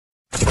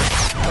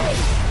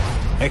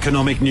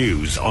Economic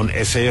news on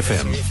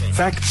SAfm.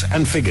 Facts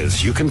and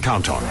figures you can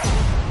count on.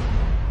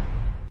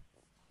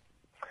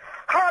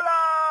 Hello!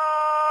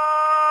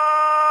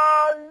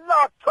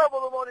 Top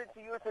of the morning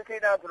to you,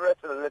 Takina, and to the rest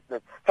of the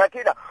listeners.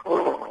 Takina.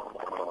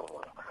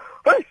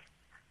 Hey!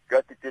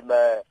 Got it in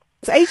my...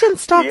 Asian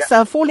stocks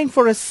are falling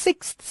for a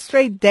sixth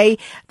straight day,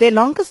 their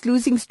longest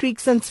losing streak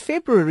since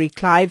February,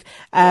 Clive.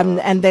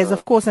 And there's,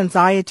 of course,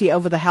 anxiety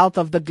over the health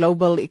of the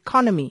global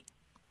economy.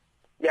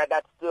 Yeah,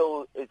 that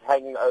still is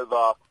hanging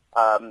over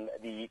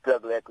the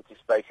global equity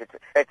space.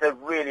 It's a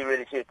really,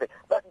 really serious thing.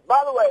 But,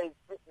 by the way,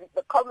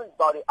 the comments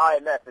by the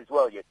IMF as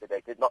well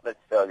yesterday did not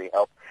necessarily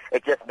help.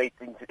 It just made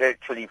things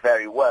actually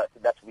very worse.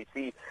 And that's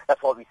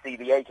why we see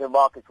the Asian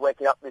markets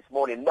waking up this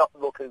morning not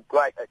looking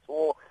great at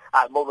all.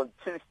 More than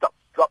 2 stocks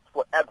dropped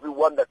for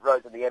everyone that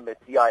rose in the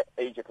MSCI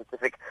Asia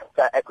Pacific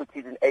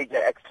equities in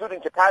Asia,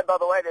 excluding Japan, by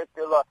the way. They're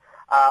still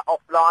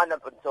offline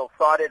up until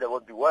Friday. They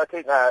won't be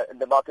working, and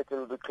the market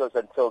will be closed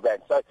until then.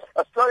 So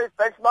Australia's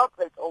benchmark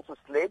has also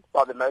slid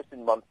by the most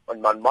in 1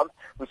 month.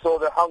 We saw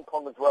the Hong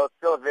Kong as well,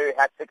 still very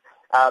hectic.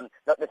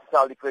 Not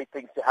necessarily great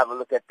things to have a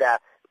look at there.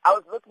 I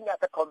was looking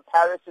at the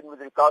comparison with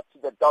regards to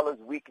the dollar's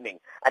weakening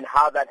and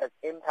how that has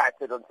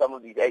impacted on some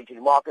of these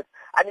Asian markets.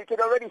 And you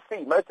can already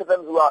see most of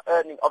them who are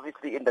earning,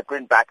 obviously, in the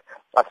greenback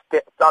are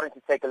starting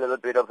to take a little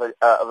bit of a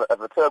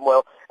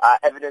turmoil.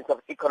 Evidence of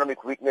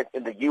economic weakness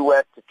in the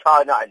U.S., to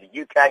China, and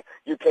the UK.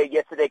 UK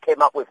yesterday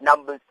came up with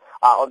numbers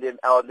on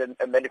the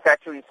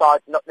manufacturing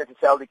side, not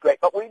necessarily great,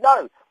 but we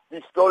know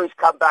these stories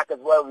come back as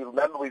well. We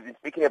remember we've been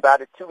speaking about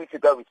it 2 weeks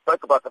ago. We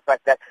spoke about the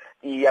fact that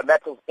the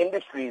metals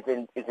industry is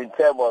in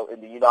turmoil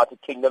in the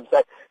United Kingdom.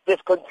 So this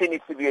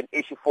continues to be an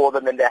issue for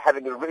them, and they're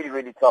having a really,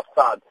 really tough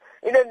time.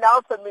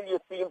 Now familiar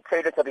theme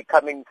traders are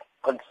becoming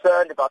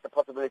concerned about the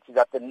possibility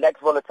that the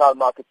next volatile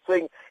market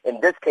swing, in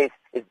this case,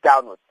 is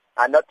downwards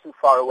and not too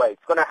far away.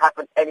 It's going to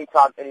happen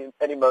anytime,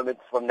 any moment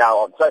from now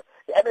on. So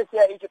the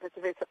MSCI Asia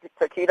Pacific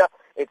Takeda,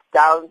 it's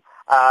down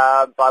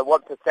by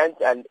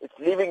 1%, and it's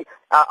leaving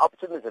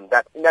optimism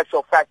that, in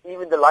actual fact,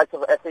 even the likes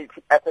of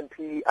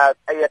S&P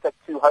ASX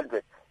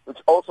 200, which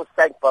also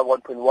sank by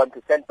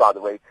 1.1%, by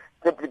the way,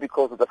 simply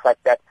because of the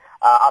fact that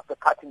after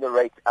cutting the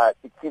rate,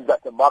 it seems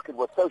that the market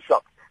was so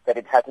shocked that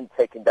it hasn't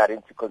taken that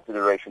into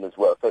consideration as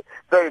well. So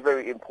very,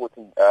 very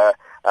important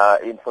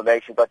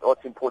information. But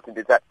what's important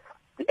is that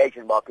the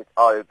Asian markets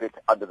are a bit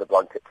under the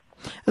blanket.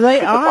 They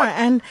are,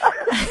 and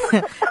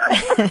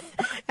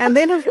and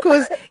then, of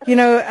course,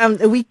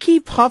 we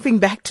keep hopping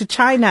back to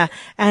China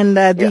and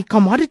the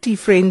commodity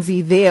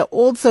frenzy there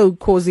also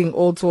causing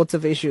all sorts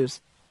of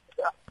issues.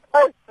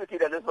 Oh,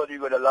 Sakina, this one you're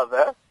going to love,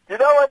 huh? You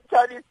know what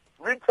Chinese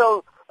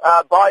retail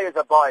buyers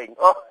are buying?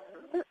 Oh,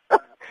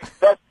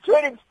 they're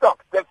trading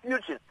stocks, their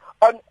futures,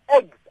 on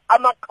eggs,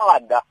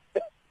 amakanda.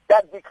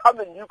 That's become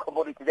a new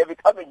commodity. They've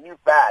become a new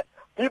fad.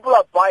 People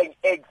are buying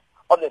eggs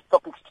on the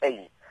stock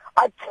exchange.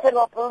 I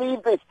cannot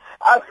believe this.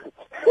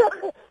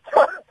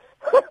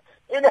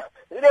 In a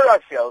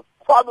nutshell,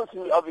 farmers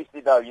who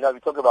obviously know, we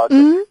talk about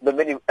the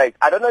mini eggs.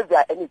 I don't know if there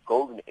are any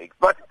golden eggs,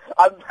 but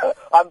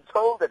I'm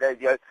told that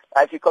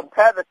as you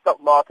compare the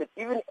stock market,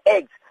 even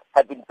eggs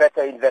have been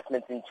better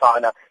investments in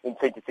China in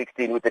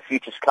 2016, with the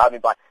futures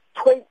climbing by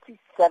 27%.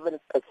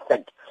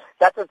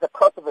 That was the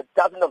cost of a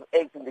dozen of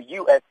eggs in the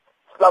U.S.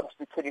 slumped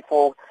to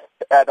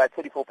by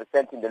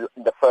 24% in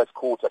the first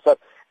quarter. So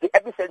the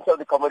epicenter of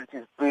the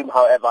commodities boom,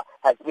 however,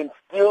 has been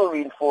steel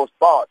reinforced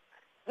bars.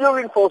 Steel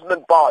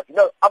reinforcement bars.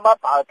 I'm a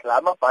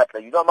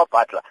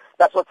battler.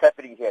 That's what's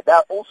happening here.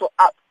 They're also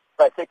up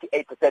by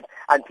 38%,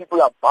 and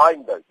people are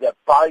buying those. They're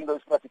buying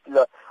those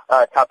particular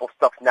type of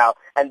stocks now,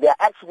 and they're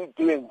actually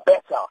doing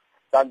better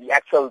than the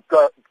actual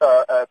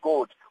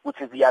gorge, which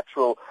is the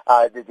actual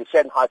the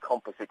Shanghai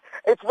Composite.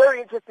 It's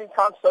very interesting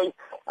time. So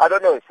I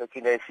don't know,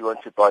 Sakina, if you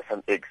want to buy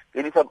some eggs,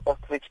 maybe some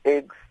ostrich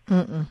eggs,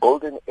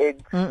 golden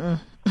eggs,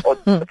 or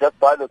just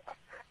buy the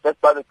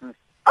goose.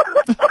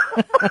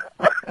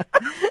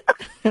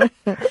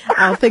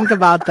 I'll think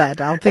about that.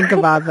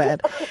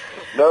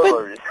 No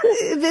worries.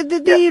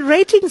 The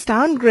ratings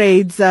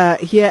downgrades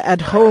here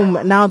at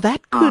home, now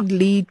that could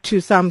lead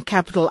to some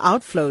capital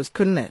outflows,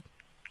 couldn't it?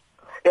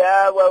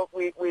 Yeah, well,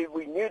 we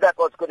knew that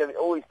was going to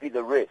always be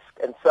the risk.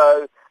 And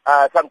so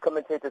some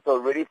commentators are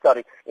already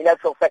starting. In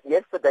actual fact,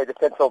 yesterday the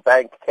central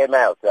bank came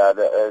out,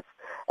 the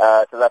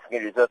South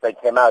African Reserve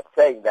Bank came out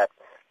saying that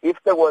if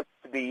there was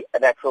to be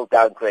an actual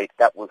downgrade,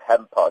 that will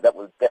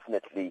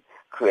definitely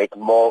create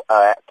more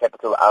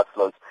capital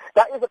outflows.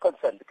 That is a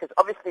concern because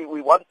obviously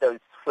we want those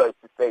flows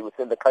to stay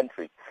within the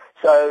country.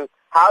 So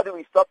how do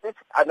we stop this?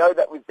 I know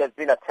that there's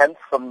been attempts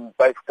from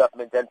both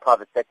government and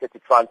private sector to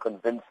try and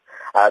convince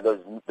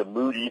the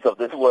Moody's of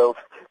this world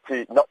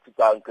not to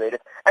downgrade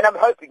it. And I'm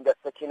hoping that,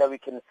 Sakina, we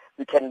can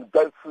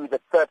go through the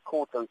third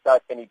quarter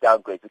without any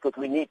downgrades, because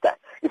we need that.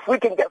 If we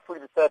can get through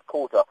the third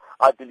quarter,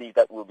 I believe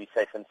that we'll be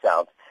safe and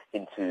sound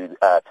into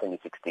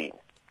 2016.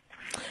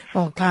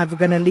 Well, Clive, we're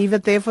going to leave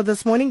it there for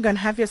this morning. Go and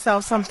have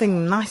yourself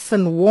something nice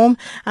and warm,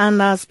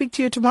 and speak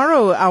to you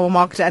tomorrow, our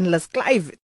market analyst, Clive.